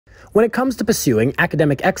When it comes to pursuing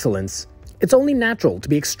academic excellence, it's only natural to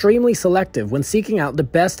be extremely selective when seeking out the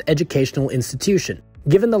best educational institution,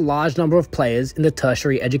 given the large number of players in the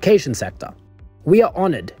tertiary education sector. We are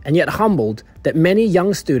honoured and yet humbled that many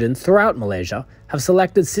young students throughout Malaysia have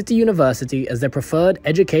selected City University as their preferred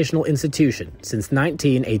educational institution since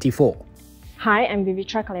 1984. Hi, I'm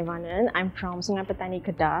Vivitra Kalevanan. I'm from Sungai Petani,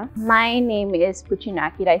 Kedah. My name is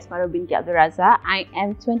Putrina Akira Ismail binti Abdul Raza. I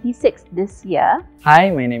am 26 this year.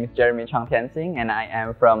 Hi, my name is Jeremy Chong Tian Sing and I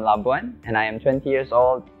am from Labuan and I am 20 years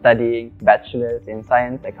old studying Bachelor's in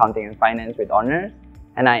Science, Accounting and Finance with Honours,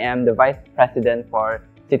 and I am the Vice President for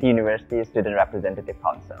City University Student Representative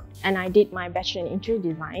Council. And I did my Bachelor in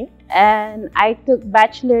Interior Design. And I took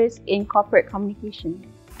Bachelor's in Corporate Communication.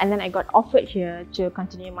 And then I got offered here to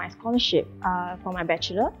continue my scholarship for my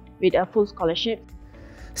Bachelor with a full scholarship.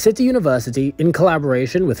 City University, in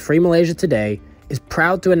collaboration with Free Malaysia Today, is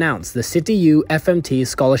proud to announce the City U FMT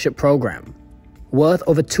Scholarship Program, worth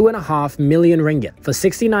over 2.5 million ringgit for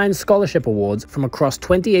 69 scholarship awards from across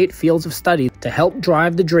 28 fields of study to help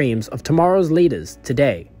drive the dreams of tomorrow's leaders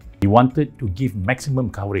today. We wanted to give maximum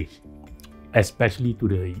coverage, especially to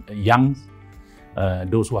the young,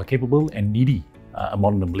 those who are capable and needy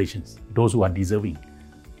among the Malaysians, those who are deserving.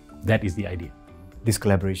 That is the idea. This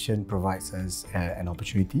collaboration provides us an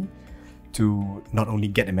opportunity to not only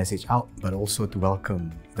get the message out, but also to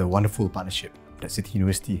welcome the wonderful partnership that City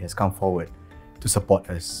University has come forward to support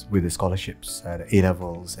us with the scholarships at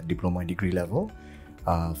A-levels and diploma and degree level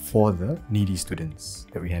for the needy students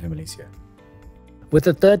that we have in Malaysia. With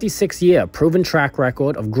a 36-year proven track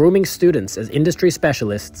record of grooming students as industry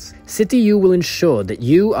specialists, City U will ensure that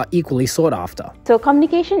you are equally sought after. So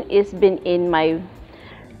communication has been in my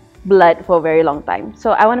blood for a very long time.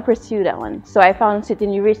 So I want to pursue that one. So I found City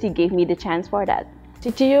University gave me the chance for that.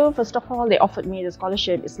 CTU, first of all, they offered me the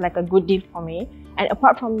scholarship. It's like a good deal for me. And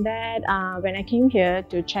apart from that, when I came here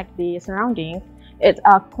to check the surroundings, it's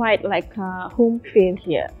quite like a home feel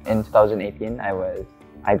here. In 2018,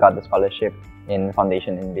 I got the scholarship in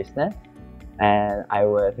Foundation in Business and I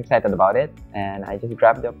was excited about it and I just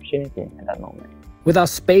grabbed the opportunity at that moment. With our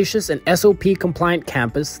spacious and SOP-compliant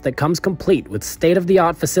campus that comes complete with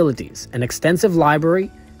state-of-the-art facilities, an extensive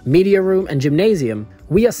library, media room and gymnasium,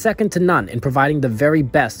 we are second to none in providing the very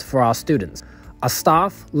best for our students. Our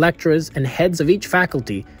staff, lecturers and heads of each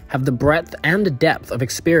faculty have the breadth and depth of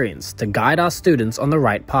experience to guide our students on the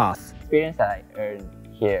right path. The experience that I earned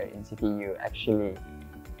here in CTU actually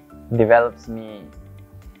develops me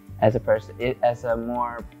as a person, as a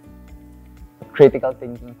more critical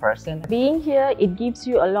thinking person. Being here, it gives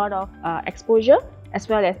you a lot of exposure as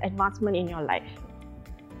well as advancement in your life.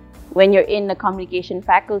 When you're in the communication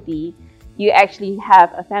faculty, you actually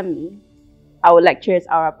have a family. Our lecturers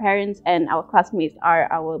are our parents and our classmates are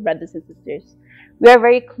our brothers and sisters. We are a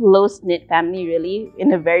very close-knit family, really,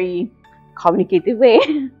 in a very communicative way.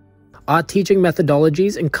 Our teaching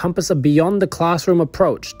methodologies encompass a beyond-the-classroom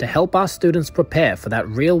approach to help our students prepare for that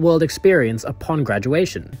real-world experience upon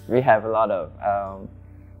graduation. We have a lot of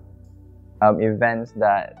events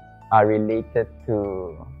that are related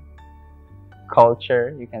to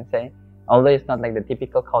culture, you can say. Although it's not like the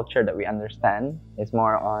typical culture that we understand, it's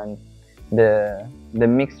more on the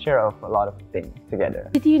mixture of a lot of things together.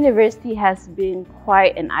 City University has been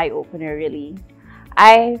quite an eye-opener, really.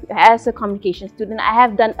 As a communication student, I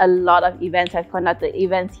have done a lot of events. I've conducted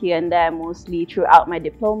events here and there, mostly throughout my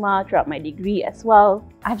diploma, throughout my degree as well.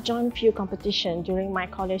 I've joined a few competitions during my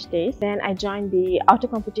college days. Then I joined the outer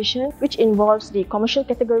competition, which involves the commercial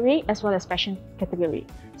category as well as fashion category.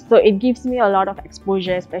 So it gives me a lot of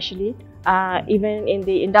exposure, especially even in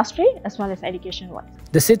the industry as well as education-wise.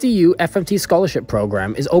 The City U FMT Scholarship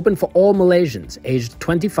Program is open for all Malaysians aged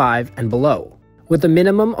 25 and below, with a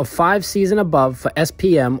minimum of 5 Cs and above for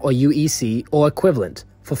SPM or UEC or equivalent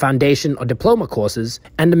for foundation or diploma courses,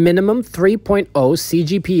 and a minimum 3.0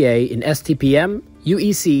 CGPA in STPM,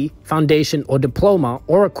 UEC, foundation or diploma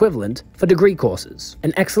or equivalent for degree courses.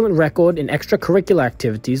 An excellent record in extracurricular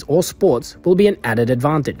activities or sports will be an added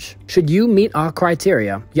advantage. Should you meet our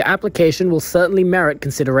criteria, your application will certainly merit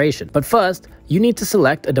consideration. But first, you need to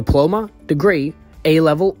select a diploma, degree,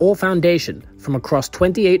 A-level or foundation from across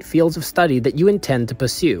 28 fields of study that you intend to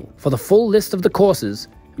pursue. For the full list of the courses,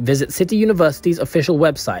 visit City University's official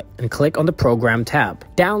website and click on the Program tab.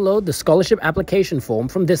 Download the scholarship application form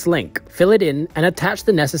from this link, fill it in and attach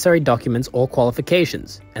the necessary documents or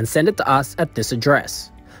qualifications, and send it to us at this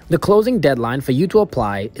address. The closing deadline for you to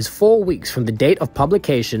apply is 4 weeks from the date of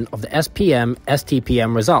publication of the SPM,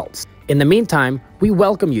 STPM results. In the meantime, we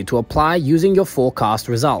welcome you to apply using your forecast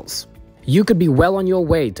results. You could be well on your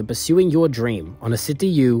way to pursuing your dream on a City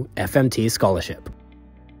U FMT scholarship.